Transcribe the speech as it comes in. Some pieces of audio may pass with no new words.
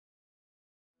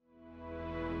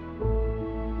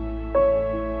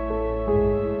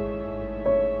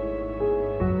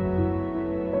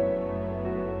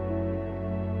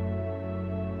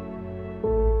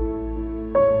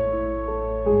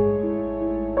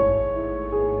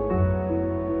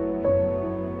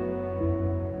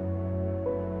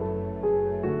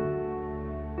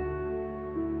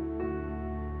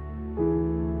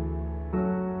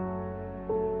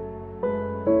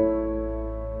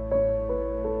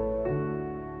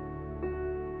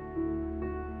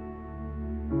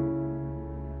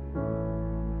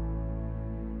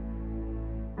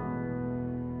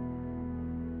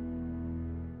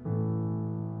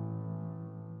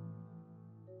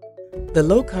The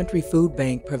Lowcountry Food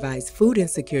Bank provides food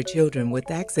insecure children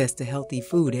with access to healthy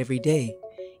food every day,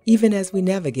 even as we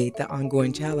navigate the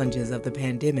ongoing challenges of the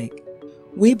pandemic.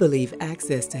 We believe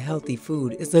access to healthy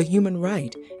food is a human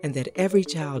right and that every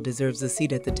child deserves a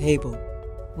seat at the table.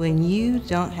 When you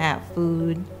don't have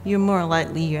food, you're more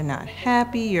likely you're not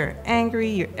happy, you're angry,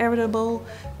 you're irritable.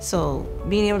 So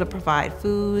being able to provide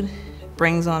food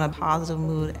brings on a positive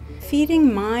mood.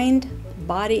 Feeding mind,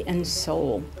 body, and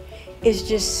soul is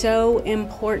just so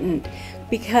important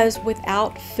because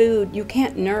without food, you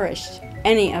can't nourish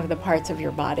any of the parts of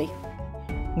your body.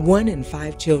 1 in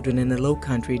 5 children in the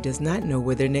Lowcountry does not know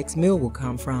where their next meal will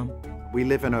come from. We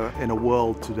live in a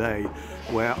world today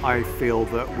where I feel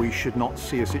that we should not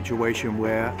see a situation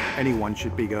where anyone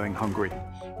should be going hungry.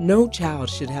 No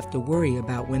child should have to worry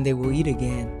about when they will eat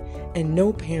again, and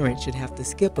no parent should have to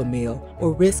skip a meal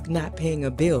or risk not paying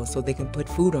a bill so they can put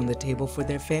food on the table for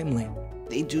their family.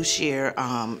 They do share,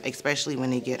 especially when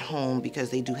they get home,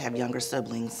 because they do have younger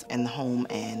siblings in the home,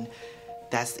 and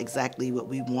that's exactly what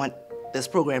we want this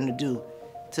program to do,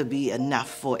 to be enough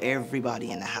for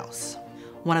everybody in the house.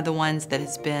 One of the ones that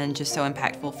has been just so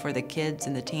impactful for the kids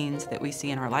and the teens that we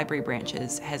see in our library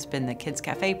branches has been the Kids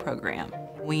Café program.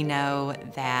 We know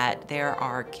that there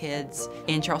are kids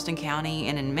in Charleston County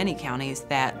and in many counties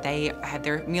that they have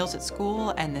their meals at school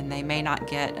and then they may not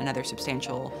get another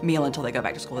substantial meal until they go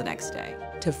back to school the next day.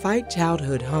 To fight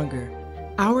childhood hunger,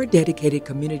 our dedicated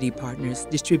community partners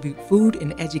distribute food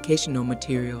and educational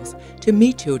materials to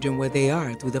meet children where they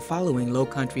are through the following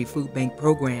Lowcountry Food Bank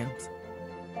programs: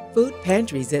 food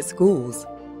pantries at schools,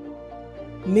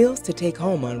 meals to take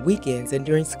home on weekends and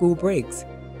during school breaks,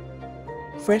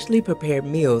 freshly prepared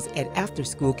meals at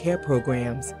after-school care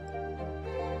programs,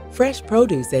 fresh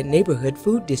produce at neighborhood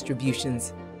food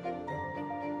distributions,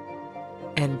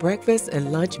 and breakfast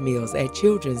and lunch meals at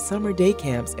children's summer day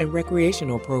camps and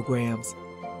recreational programs.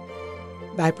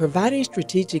 By providing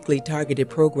strategically targeted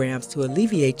programs to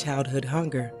alleviate childhood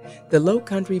hunger, the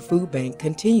Lowcountry Food Bank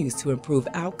continues to improve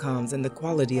outcomes and the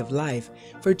quality of life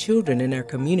for children in our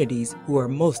communities who are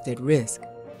most at risk.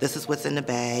 This is what's in the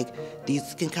bag.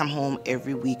 These can come home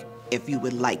every week if you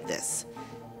would like this.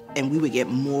 And we would get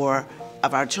more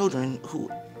of our children who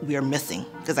we are missing,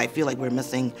 because I feel like we're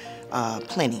missing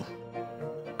plenty.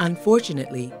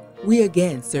 Unfortunately, we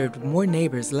again served more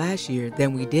neighbors last year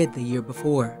than we did the year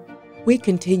before. We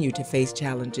continue to face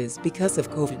challenges because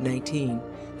of COVID-19,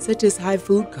 such as high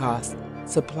food costs,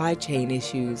 supply chain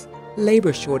issues,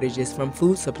 labor shortages from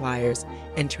food suppliers,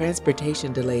 and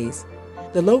transportation delays.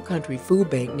 The Lowcountry Food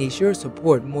Bank needs your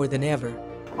support more than ever.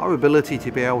 Our ability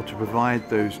to be able to provide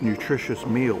those nutritious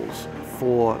meals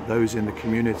for those in the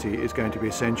community is going to be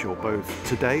essential both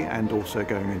today and also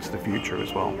going into the future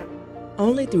as well.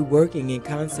 Only through working in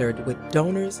concert with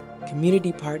donors,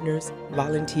 community partners,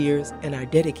 volunteers, and our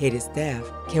dedicated staff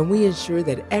can we ensure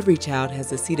that every child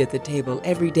has a seat at the table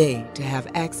every day to have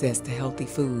access to healthy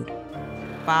food.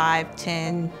 $5,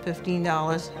 $10,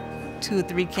 $15, 2 or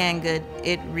 3 canned goods,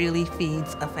 it really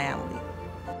feeds a family.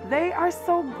 They are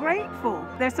so grateful.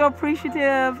 They're so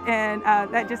appreciative, and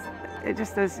it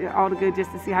just does all the good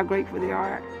just to see how grateful they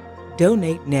are.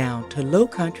 Donate now to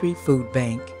Lowcountry Food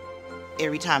Bank.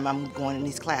 Every time I'm going in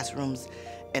these classrooms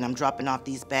and I'm dropping off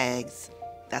these bags,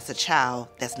 that's a child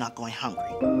that's not going hungry.